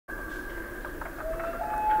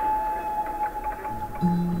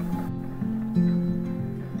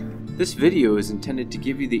This video is intended to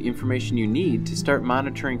give you the information you need to start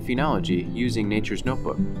monitoring phenology using Nature's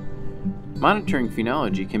Notebook. Monitoring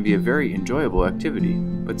phenology can be a very enjoyable activity,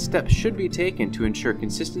 but steps should be taken to ensure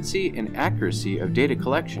consistency and accuracy of data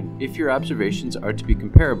collection if your observations are to be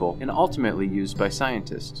comparable and ultimately used by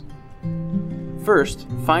scientists. First,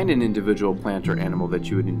 find an individual plant or animal that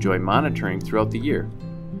you would enjoy monitoring throughout the year.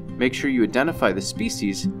 Make sure you identify the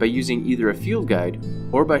species by using either a field guide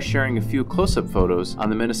or by sharing a few close-up photos on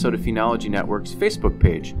the Minnesota Phenology Network's Facebook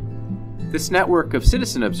page. This network of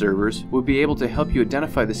citizen observers will be able to help you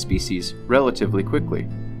identify the species relatively quickly.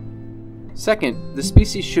 Second, the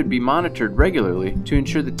species should be monitored regularly to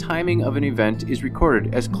ensure the timing of an event is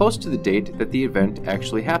recorded as close to the date that the event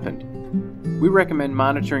actually happened. We recommend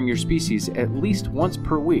monitoring your species at least once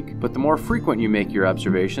per week, but the more frequent you make your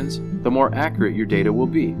observations, the more accurate your data will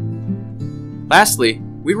be. Lastly,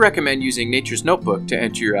 we recommend using Nature's Notebook to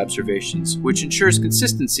enter your observations, which ensures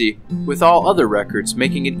consistency with all other records,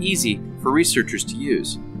 making it easy for researchers to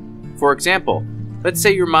use. For example, let's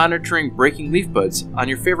say you're monitoring breaking leaf buds on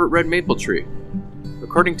your favorite red maple tree.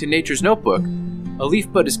 According to Nature's Notebook, a leaf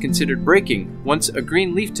bud is considered breaking once a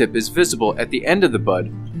green leaf tip is visible at the end of the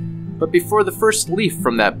bud, but before the first leaf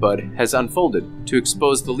from that bud has unfolded to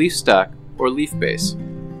expose the leaf stalk or leaf base.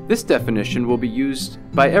 This definition will be used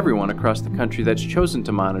by everyone across the country that's chosen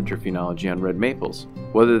to monitor phenology on red maples,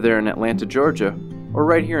 whether they're in Atlanta, Georgia, or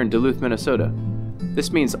right here in Duluth, Minnesota.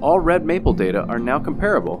 This means all red maple data are now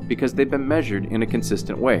comparable because they've been measured in a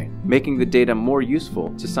consistent way, making the data more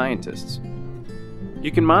useful to scientists.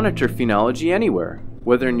 You can monitor phenology anywhere,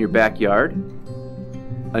 whether in your backyard,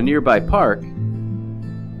 a nearby park,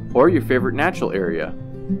 or your favorite natural area.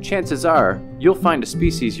 Chances are, you'll find a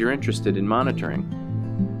species you're interested in monitoring.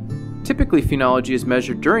 Typically, phenology is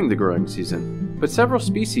measured during the growing season, but several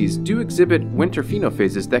species do exhibit winter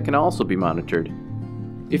phenophases that can also be monitored.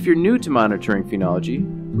 If you're new to monitoring phenology,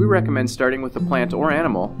 we recommend starting with a plant or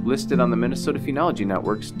animal listed on the Minnesota Phenology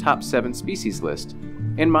Network's top 7 species list,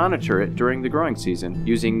 and monitor it during the growing season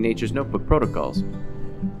using Nature's Notebook protocols.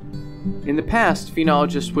 In the past,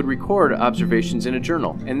 phenologists would record observations in a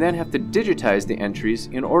journal and then have to digitize the entries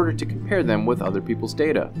in order to compare them with other people's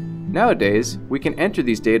data. Nowadays, we can enter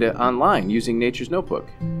these data online using Nature's Notebook,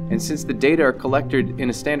 and since the data are collected in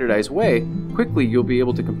a standardized way, quickly you'll be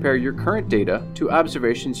able to compare your current data to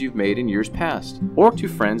observations you've made in years past, or to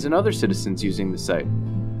friends and other citizens using the site.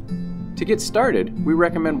 To get started, we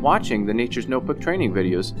recommend watching the Nature's Notebook training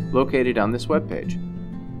videos located on this webpage.